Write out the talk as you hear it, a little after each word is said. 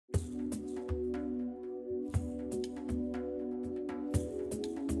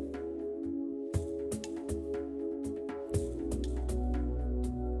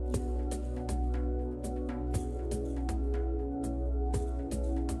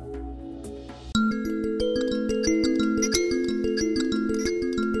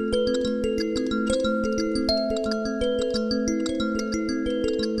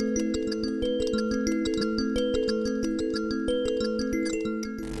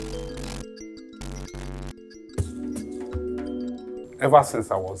Ever since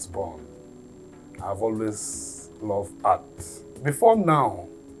I was born, I've always loved art. Before now,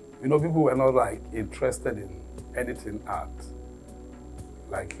 you know, people were not like interested in anything art.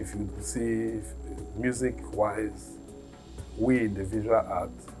 Like if you see music-wise, we in the visual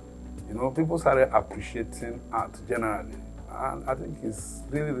art, you know, people started appreciating art generally. And I think it's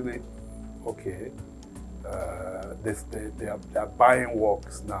really, really okay. They are buying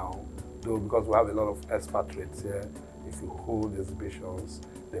works now, though, because we have a lot of expatriates here. If you hold exhibitions,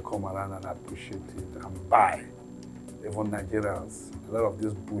 they come around and appreciate it and buy. Even Nigerians, a lot of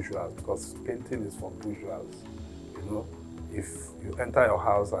these bourgeois, because painting is for bourgeois. You know, if you enter your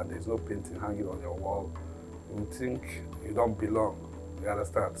house and there's no painting hanging on your wall, you think you don't belong. You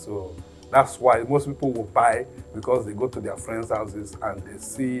understand? So that's why most people will buy, because they go to their friends' houses and they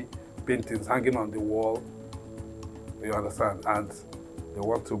see paintings hanging on the wall. You understand? And they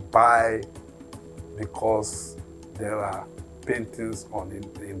want to buy because there are paintings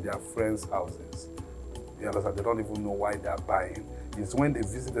in their friends' houses. You understand? They don't even know why they're buying. It's when they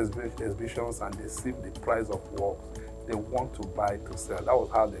visit exhibitions and they see the price of works, they want to buy to sell. That was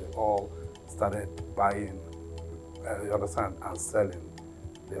how they all started buying, you understand, and selling.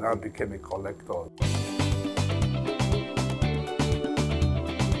 They now became a collector.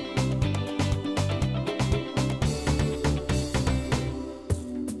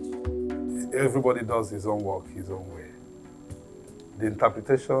 Everybody does his own work his own way. The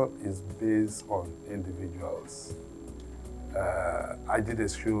interpretation is based on individuals. I did a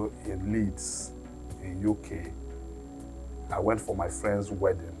show in Leeds, in UK. I went for my friend's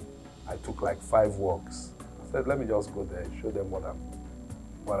wedding. I took like 5 works. I said, let me just go there and show them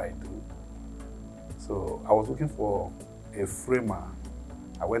what I do. So I was looking for a framer.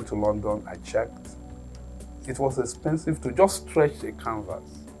 I went to London, I checked. It was expensive to just stretch a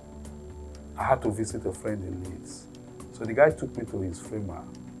canvas. I had to visit a friend in Leeds. So the guy took me to his framer.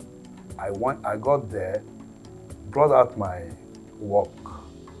 I got there, brought out my work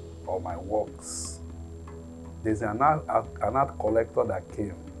or my works. There's an art collector that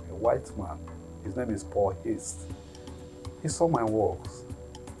came, a white man. His name is His. He saw my works,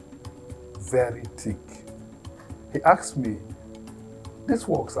 very thick. He asked me, these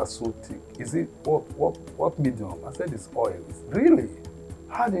works are so thick. Is it what medium? I said it's oil. Really?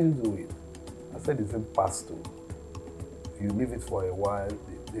 How do you do it? I said it's in pastel. You leave it for a while,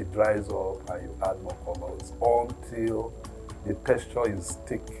 it dries up, and you add more colors until the texture is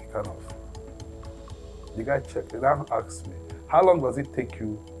thick, kind of. The guy checked it and asked me, how long does it take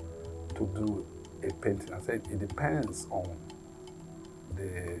you to do a painting? I said, it depends on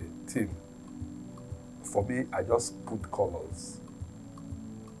the theme. For me, I just put colors.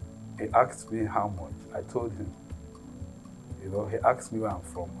 He asked me how much. I told him. You know, he asked me where I'm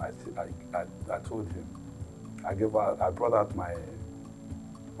from. I told him. I brought out my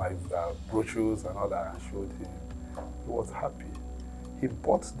brochures and all that and showed him. He was happy. He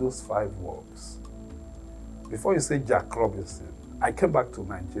bought those 5 works. Before you say Jack Robinson, I came back to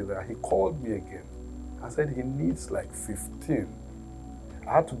Nigeria. He called me again. I said he needs like 15.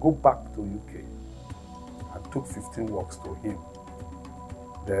 I had to go back to UK and took 15 works to him.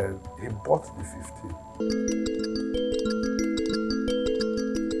 Then he bought the 15.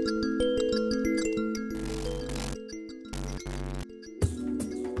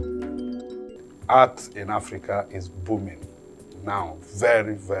 Art in Africa is booming now,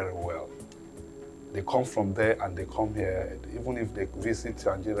 very, very well. They come from there and they come here. Even if they visit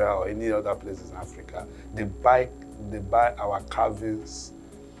Nigeria or any other places in Africa, they buy our carvings,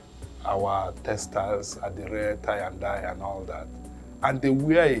 our textiles, adire, tie and dye and all that. And they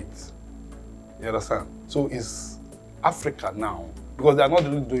wear it. You understand? So it's Africa now, because they're not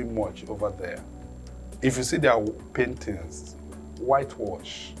really doing much over there. If you see their paintings,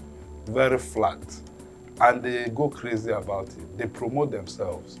 whitewash, very flat, and they go crazy about it. They promote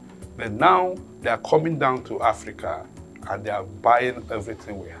themselves. But now they are coming down to Africa and they are buying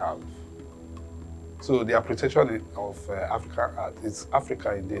everything we have. So the appreciation of African art is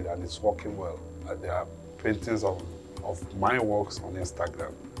Africa indeed, and it's working well. There are paintings of my works on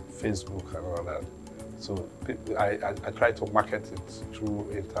Instagram, Facebook and all that. So I try to market it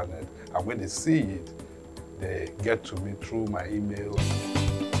through internet, and when they see it, they get to me through my email.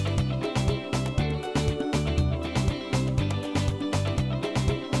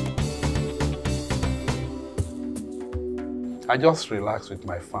 I just relax with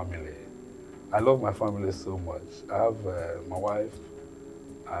my family. I love my family so much. I have my wife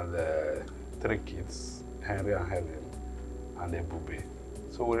and 3 kids, Henry and Helen, and a booby.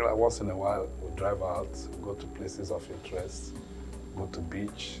 So once in a while, we drive out, go to places of interest, go to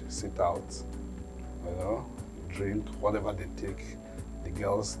beach, sit out, you know, drink, whatever they take. The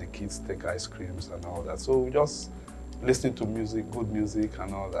girls, the kids take ice creams and all that. So we just listen to music, good music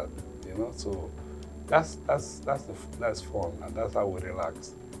and all that, you know. So that's fun, and that's how we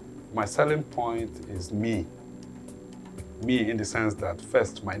relax. My selling point is me. Me in the sense that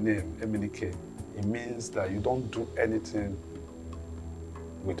first, my name, Emenike, it means that you don't do anything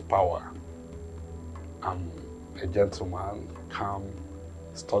with power. I'm a gentleman, calm,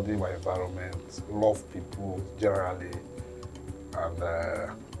 study my environment, love people generally, and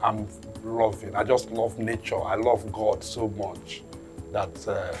I'm loving. I just love nature. I love God so much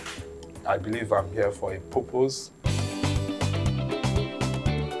that I believe I'm here for a purpose.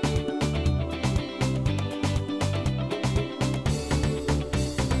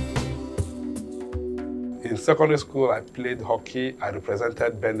 In secondary school, I played hockey. I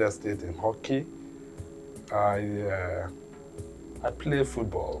represented Bender State in hockey. I play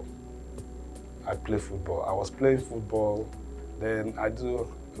football. I was playing football. Then I do,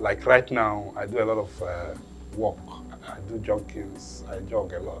 like right now, I do a lot of walk. I do joggings. I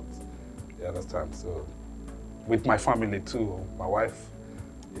jog a lot. You understand? So, with my family too. My wife,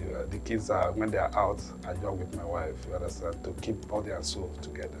 the kids are, when they are out, I jog with my wife. You understand? To keep body and soul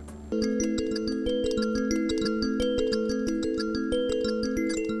together.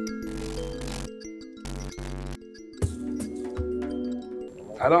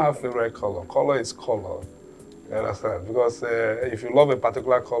 I don't have favorite color. Color is color. You understand? Because if you love a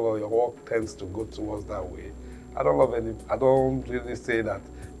particular color, your work tends to go towards that way. I don't really say that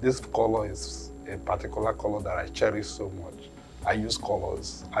this color is a particular color that I cherish so much. I use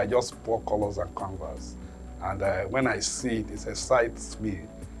colors. I just pour colors on canvas. And when I see it, it excites me.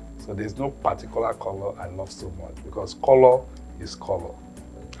 So there's no particular color I love so much because color is color.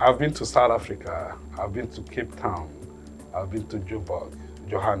 I've been to South Africa. I've been to Cape Town. I've been to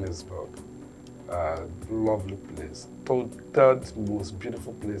Johannesburg. Lovely place. Third most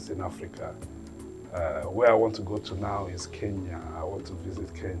beautiful place in Africa. Where I want to go to now is Kenya. I want to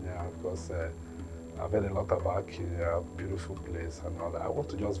visit Kenya because I've heard a lot about Kenya, beautiful place and all that. I want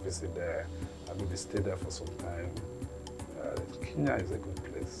to just visit there and maybe stay there for some time. Kenya is a good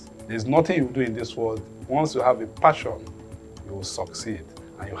place. There's nothing you do in this world. Once you have a passion, you will succeed.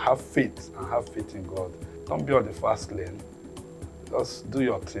 And you have faith, and have faith in God. Don't be on the fast lane. Just do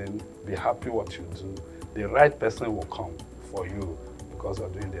your thing, be happy what you do. The right person will come for you because you're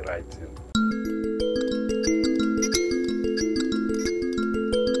doing the right thing.